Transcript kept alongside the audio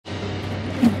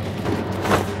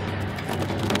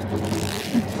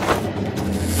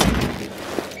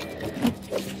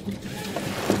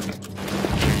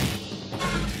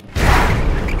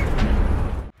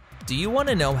you want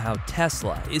to know how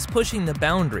Tesla is pushing the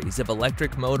boundaries of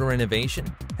electric motor innovation?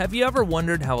 Have you ever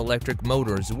wondered how electric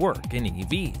motors work in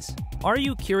EVs? Are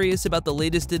you curious about the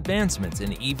latest advancements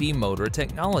in EV motor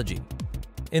technology?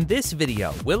 In this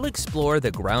video, we'll explore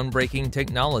the groundbreaking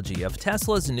technology of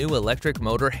Tesla's new electric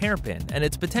motor hairpin and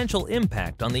its potential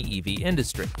impact on the EV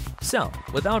industry. So,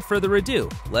 without further ado,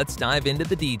 let's dive into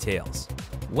the details.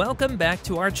 Welcome back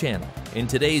to our channel. In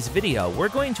today's video, we're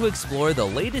going to explore the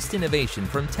latest innovation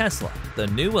from Tesla, the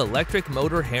new electric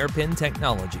motor hairpin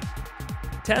technology.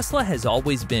 Tesla has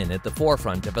always been at the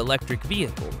forefront of electric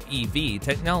vehicle (EV)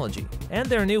 technology, and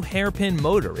their new hairpin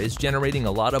motor is generating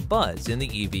a lot of buzz in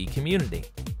the EV community.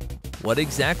 What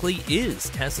exactly is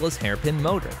Tesla's hairpin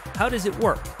motor? How does it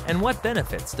work? And what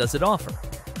benefits does it offer?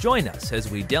 Join us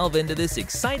as we delve into this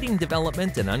exciting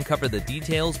development and uncover the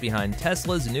details behind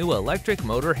Tesla's new electric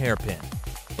motor hairpin.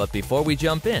 But before we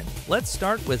jump in, let's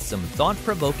start with some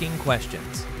thought-provoking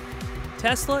questions.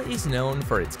 Tesla is known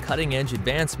for its cutting-edge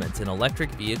advancements in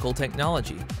electric vehicle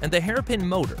technology, and the hairpin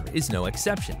motor is no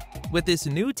exception. With this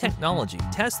new technology,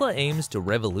 Tesla aims to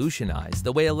revolutionize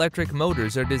the way electric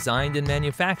motors are designed and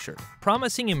manufactured,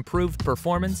 promising improved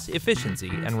performance, efficiency,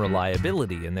 and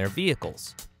reliability in their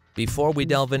vehicles. Before we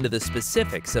delve into the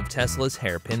specifics of Tesla's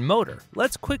hairpin motor,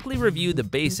 let's quickly review the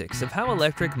basics of how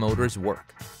electric motors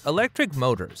work. Electric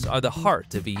motors are the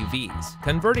heart of EVs,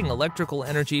 converting electrical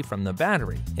energy from the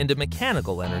battery into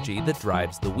mechanical energy that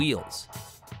drives the wheels.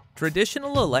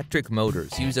 Traditional electric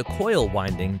motors use a coil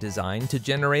winding designed to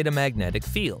generate a magnetic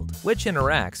field, which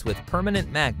interacts with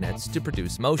permanent magnets to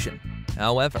produce motion.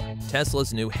 However,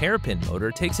 Tesla's new hairpin motor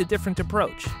takes a different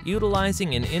approach,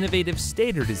 utilizing an innovative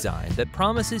stator design that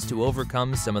promises to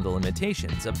overcome some of the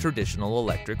limitations of traditional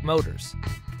electric motors.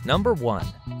 Number 1.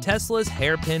 Tesla's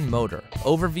hairpin motor –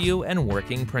 Overview and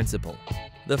Working Principle.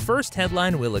 The first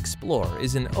headline we'll explore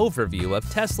is an overview of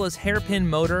Tesla's hairpin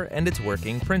motor and its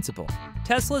working principle.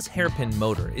 Tesla's hairpin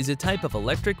motor is a type of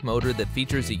electric motor that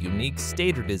features a unique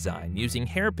stator design using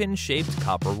hairpin-shaped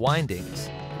copper windings.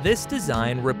 This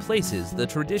design replaces the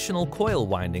traditional coil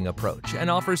winding approach and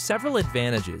offers several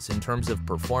advantages in terms of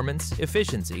performance,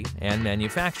 efficiency, and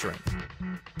manufacturing.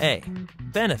 A.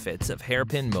 Benefits of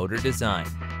hairpin motor design.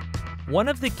 One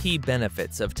of the key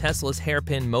benefits of Tesla's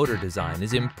hairpin motor design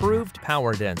is improved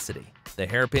power density. The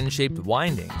hairpin-shaped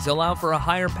windings allow for a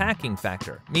higher packing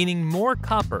factor, meaning more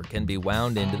copper can be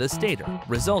wound into the stator,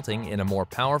 resulting in a more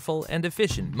powerful and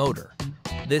efficient motor.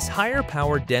 This higher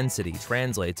power density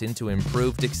translates into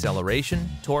improved acceleration,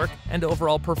 torque, and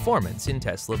overall performance in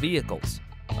Tesla vehicles.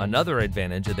 Another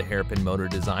advantage of the hairpin motor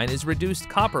design is reduced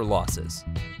copper losses.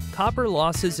 Copper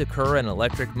losses occur in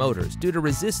electric motors due to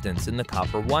resistance in the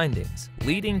copper windings,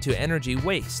 leading to energy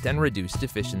waste and reduced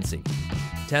efficiency.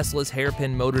 Tesla's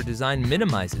hairpin motor design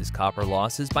minimizes copper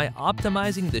losses by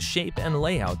optimizing the shape and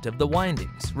layout of the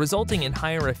windings, resulting in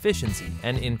higher efficiency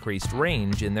and increased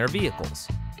range in their vehicles.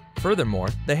 Furthermore,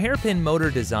 the hairpin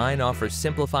motor design offers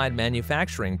simplified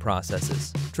manufacturing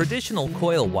processes. Traditional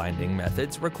coil winding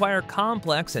methods require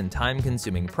complex and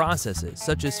time-consuming processes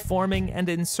such as forming and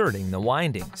inserting the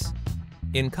windings.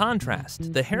 In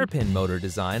contrast, the hairpin motor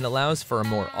design allows for a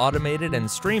more automated and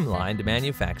streamlined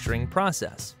manufacturing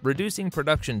process, reducing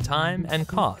production time and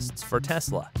costs for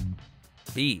Tesla.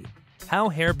 B. How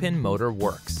hairpin motor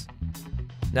works.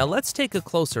 Now let's take a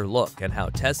closer look at how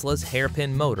Tesla's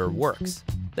hairpin motor works.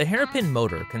 The hairpin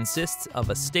motor consists of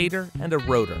a stator and a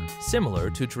rotor, similar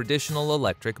to traditional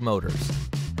electric motors.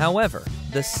 However,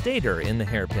 the stator in the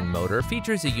hairpin motor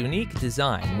features a unique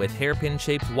design with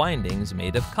hairpin-shaped windings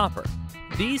made of copper.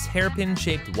 These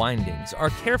hairpin-shaped windings are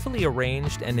carefully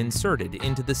arranged and inserted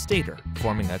into the stator,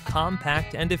 forming a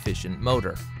compact and efficient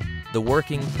motor. The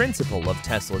working principle of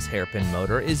Tesla's hairpin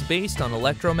motor is based on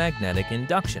electromagnetic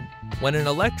induction. When an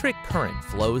electric current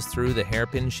flows through the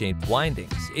hairpin-shaped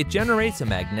windings, it generates a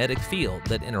magnetic field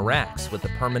that interacts with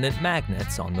the permanent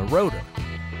magnets on the rotor.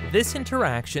 This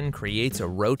interaction creates a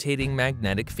rotating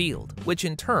magnetic field, which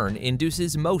in turn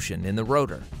induces motion in the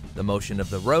rotor. The motion of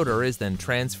the rotor is then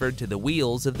transferred to the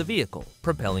wheels of the vehicle,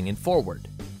 propelling it forward.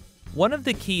 One of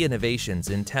the key innovations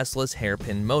in Tesla's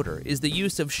hairpin motor is the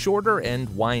use of shorter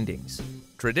end windings.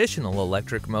 Traditional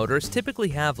electric motors typically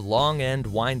have long end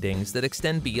windings that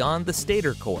extend beyond the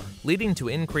stator core, leading to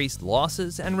increased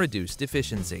losses and reduced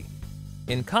efficiency.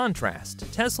 In contrast,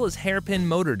 Tesla's hairpin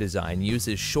motor design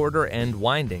uses shorter end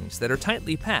windings that are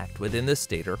tightly packed within the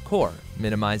stator core,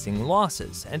 minimizing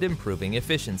losses and improving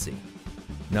efficiency.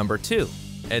 Number 2.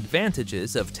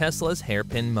 Advantages of Tesla's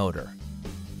hairpin motor.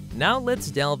 Now let's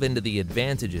delve into the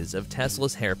advantages of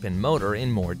Tesla's hairpin motor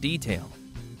in more detail.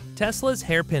 Tesla's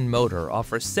hairpin motor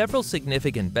offers several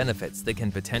significant benefits that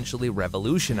can potentially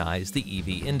revolutionize the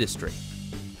EV industry.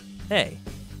 A.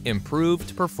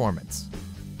 Improved performance.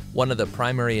 One of the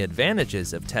primary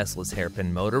advantages of Tesla's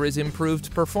hairpin motor is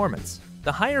improved performance.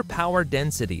 The higher power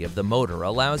density of the motor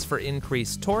allows for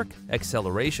increased torque,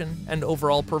 acceleration, and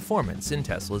overall performance in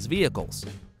Tesla's vehicles.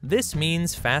 This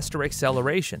means faster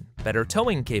acceleration, better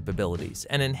towing capabilities,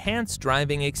 and enhanced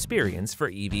driving experience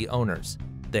for EV owners.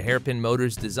 The hairpin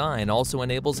motor's design also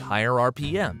enables higher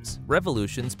RPMs,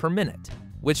 revolutions per minute,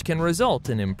 which can result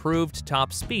in improved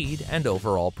top speed and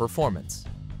overall performance.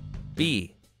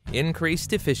 B.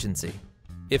 Increased efficiency.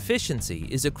 Efficiency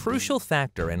is a crucial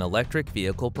factor in electric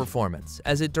vehicle performance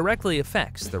as it directly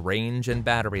affects the range and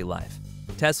battery life.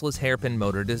 Tesla's hairpin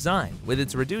motor design, with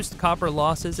its reduced copper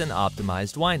losses and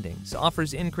optimized windings,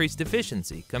 offers increased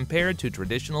efficiency compared to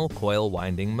traditional coil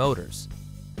winding motors.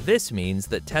 This means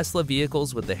that Tesla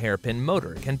vehicles with the hairpin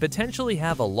motor can potentially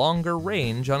have a longer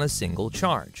range on a single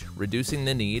charge, reducing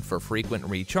the need for frequent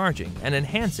recharging and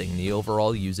enhancing the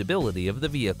overall usability of the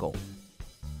vehicle.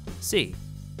 C.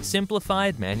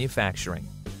 Simplified manufacturing.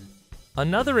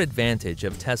 Another advantage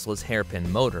of Tesla's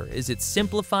hairpin motor is its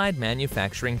simplified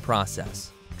manufacturing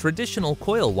process. Traditional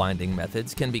coil winding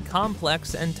methods can be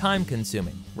complex and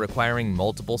time-consuming, requiring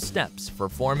multiple steps for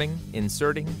forming,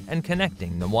 inserting, and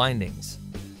connecting the windings.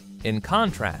 In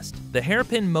contrast, the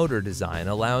hairpin motor design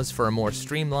allows for a more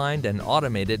streamlined and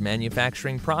automated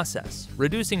manufacturing process,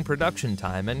 reducing production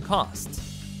time and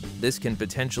costs. This can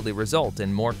potentially result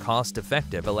in more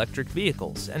cost-effective electric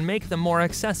vehicles and make them more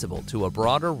accessible to a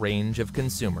broader range of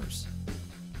consumers.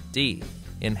 D.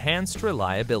 Enhanced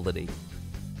reliability.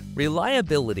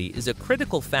 Reliability is a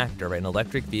critical factor in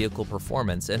electric vehicle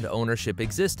performance and ownership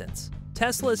existence.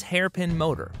 Tesla's hairpin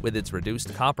motor, with its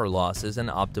reduced copper losses and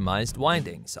optimized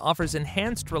windings, offers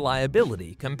enhanced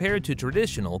reliability compared to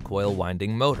traditional coil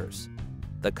winding motors.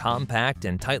 The compact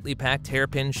and tightly packed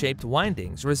hairpin-shaped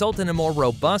windings result in a more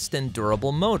robust and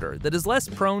durable motor that is less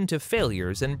prone to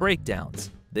failures and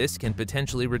breakdowns. This can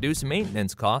potentially reduce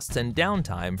maintenance costs and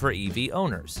downtime for EV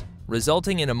owners,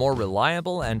 resulting in a more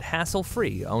reliable and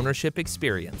hassle-free ownership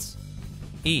experience.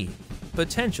 E.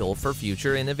 Potential for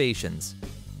future innovations.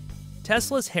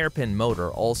 Tesla's hairpin motor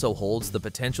also holds the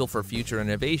potential for future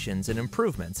innovations and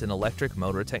improvements in electric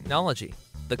motor technology.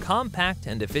 The compact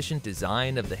and efficient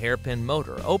design of the hairpin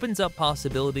motor opens up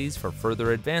possibilities for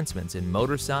further advancements in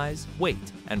motor size,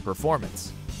 weight, and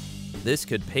performance. This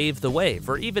could pave the way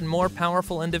for even more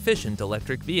powerful and efficient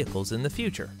electric vehicles in the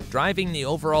future, driving the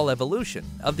overall evolution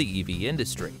of the EV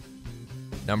industry.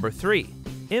 Number 3.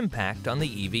 Impact on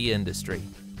the EV industry.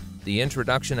 The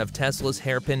introduction of Tesla's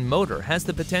hairpin motor has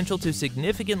the potential to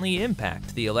significantly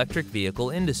impact the electric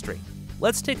vehicle industry.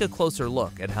 Let's take a closer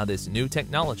look at how this new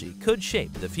technology could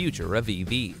shape the future of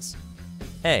EVs.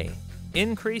 A.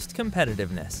 Increased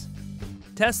competitiveness.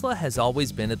 Tesla has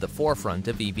always been at the forefront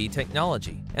of EV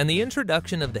technology, and the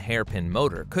introduction of the hairpin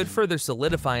motor could further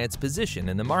solidify its position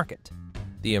in the market.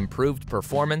 The improved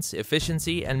performance,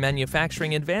 efficiency, and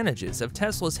manufacturing advantages of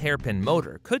Tesla's hairpin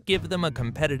motor could give them a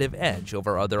competitive edge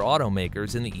over other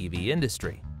automakers in the EV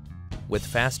industry. With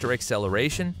faster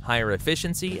acceleration, higher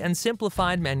efficiency, and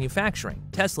simplified manufacturing,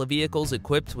 Tesla vehicles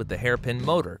equipped with the hairpin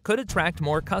motor could attract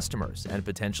more customers and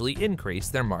potentially increase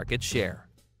their market share.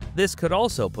 This could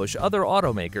also push other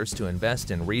automakers to invest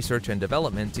in research and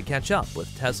development to catch up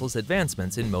with Tesla's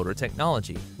advancements in motor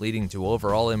technology, leading to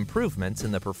overall improvements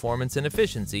in the performance and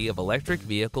efficiency of electric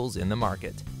vehicles in the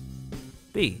market.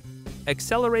 B.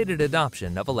 Accelerated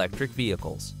adoption of electric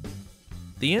vehicles.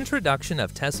 The introduction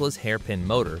of Tesla's hairpin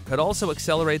motor could also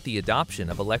accelerate the adoption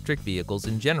of electric vehicles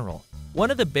in general. One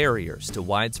of the barriers to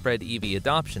widespread EV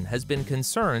adoption has been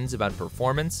concerns about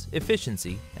performance,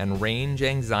 efficiency, and range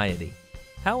anxiety.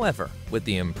 However, with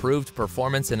the improved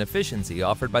performance and efficiency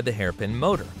offered by the hairpin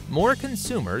motor, more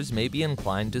consumers may be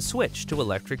inclined to switch to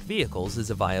electric vehicles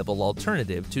as a viable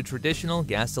alternative to traditional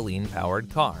gasoline-powered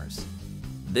cars.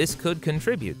 This could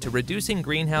contribute to reducing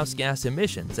greenhouse gas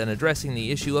emissions and addressing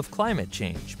the issue of climate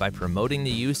change by promoting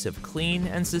the use of clean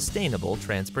and sustainable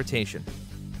transportation.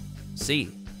 C.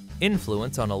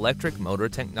 Influence on electric motor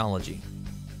technology.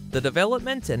 The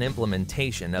development and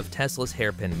implementation of Tesla's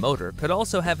hairpin motor could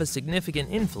also have a significant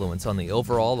influence on the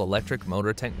overall electric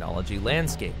motor technology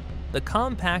landscape. The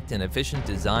compact and efficient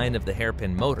design of the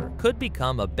hairpin motor could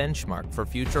become a benchmark for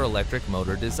future electric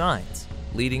motor designs,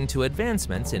 leading to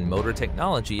advancements in motor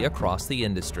technology across the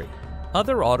industry.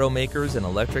 Other automakers and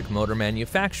electric motor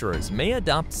manufacturers may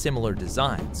adopt similar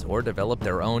designs or develop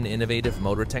their own innovative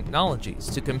motor technologies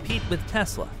to compete with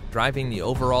Tesla, driving the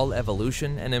overall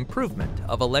evolution and improvement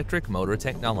of electric motor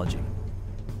technology.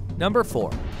 Number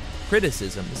 4.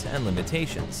 criticisms, and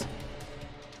limitations.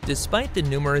 Despite the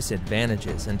numerous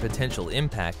advantages and potential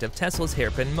impact of Tesla's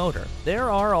hairpin motor, there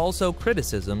are also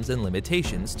criticisms and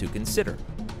limitations to consider.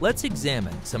 Let's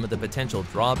examine some of the potential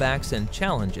drawbacks and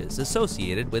challenges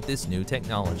associated with this new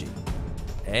technology.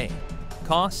 A.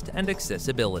 Cost and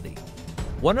accessibility.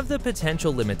 One of the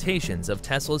potential limitations of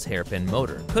Tesla's hairpin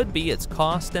motor could be its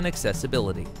cost and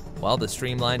accessibility. While the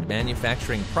streamlined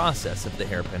manufacturing process of the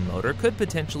hairpin motor could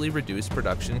potentially reduce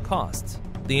production costs,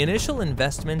 the initial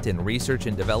investment in research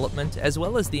and development, as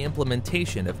well as the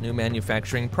implementation of new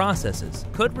manufacturing processes,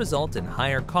 could result in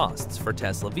higher costs for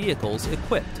Tesla vehicles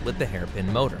equipped with the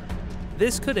hairpin motor.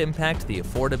 This could impact the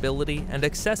affordability and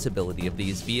accessibility of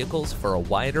these vehicles for a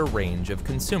wider range of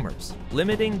consumers,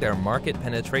 limiting their market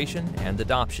penetration and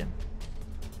adoption.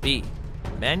 B.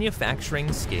 Manufacturing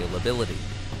scalability.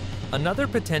 Another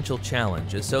potential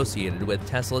challenge associated with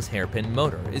Tesla's hairpin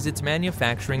motor is its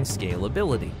manufacturing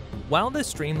scalability. While the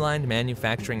streamlined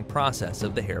manufacturing process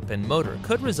of the hairpin motor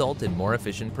could result in more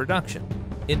efficient production,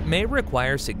 it may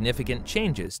require significant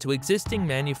changes to existing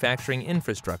manufacturing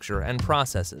infrastructure and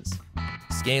processes.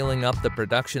 Scaling up the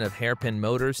production of hairpin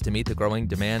motors to meet the growing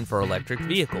demand for electric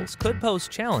vehicles could pose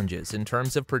challenges in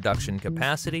terms of production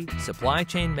capacity, supply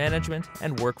chain management,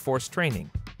 and workforce training.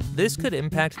 This could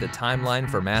impact the timeline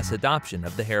for mass adoption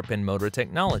of the hairpin motor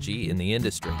technology in the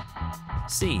industry.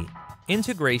 C.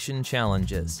 Integration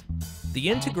challenges. The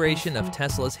integration of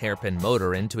Tesla's hairpin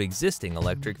motor into existing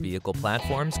electric vehicle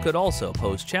platforms could also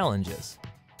pose challenges.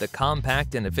 The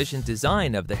compact and efficient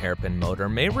design of the hairpin motor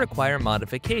may require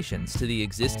modifications to the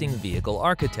existing vehicle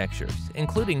architectures,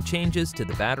 including changes to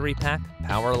the battery pack,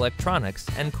 power electronics,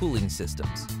 and cooling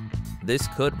systems. This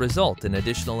could result in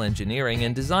additional engineering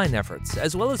and design efforts,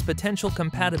 as well as potential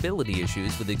compatibility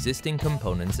issues with existing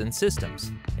components and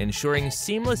systems. Ensuring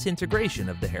seamless integration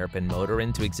of the hairpin motor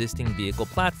into existing vehicle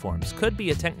platforms could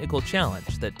be a technical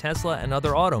challenge that Tesla and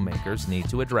other automakers need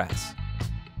to address.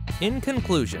 In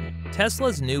conclusion,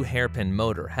 Tesla's new hairpin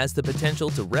motor has the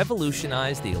potential to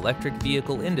revolutionize the electric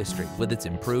vehicle industry with its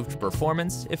improved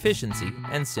performance, efficiency,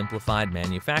 and simplified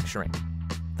manufacturing.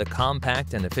 The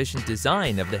compact and efficient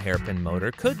design of the hairpin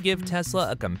motor could give Tesla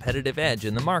a competitive edge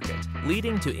in the market,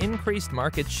 leading to increased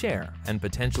market share and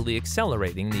potentially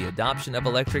accelerating the adoption of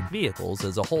electric vehicles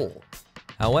as a whole.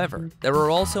 However, there are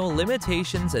also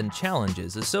limitations and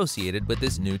challenges associated with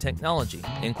this new technology,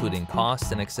 including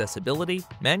cost and accessibility,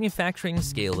 manufacturing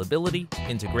scalability,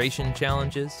 integration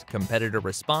challenges, competitor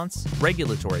response,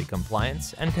 regulatory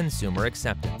compliance, and consumer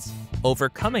acceptance.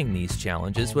 Overcoming these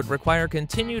challenges would require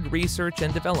continued research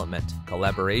and development,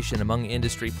 collaboration among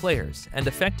industry players, and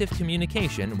effective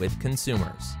communication with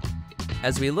consumers.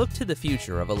 As we look to the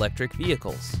future of electric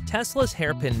vehicles, Tesla's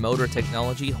hairpin motor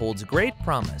technology holds great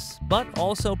promise, but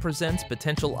also presents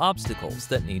potential obstacles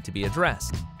that need to be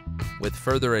addressed. With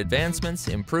further advancements,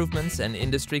 improvements, and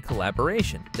industry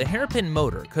collaboration, the hairpin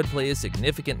motor could play a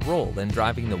significant role in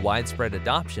driving the widespread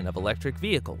adoption of electric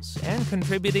vehicles and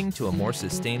contributing to a more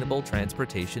sustainable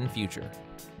transportation future.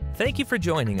 Thank you for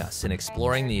joining us in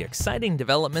exploring the exciting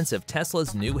developments of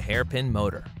Tesla's new hairpin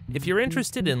motor. If you're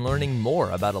interested in learning more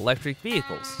about electric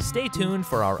vehicles, stay tuned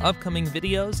for our upcoming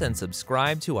videos and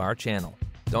subscribe to our channel.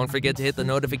 Don't forget to hit the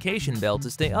notification bell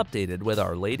to stay updated with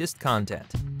our latest content.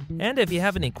 And if you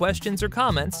have any questions or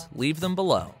comments, leave them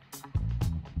below.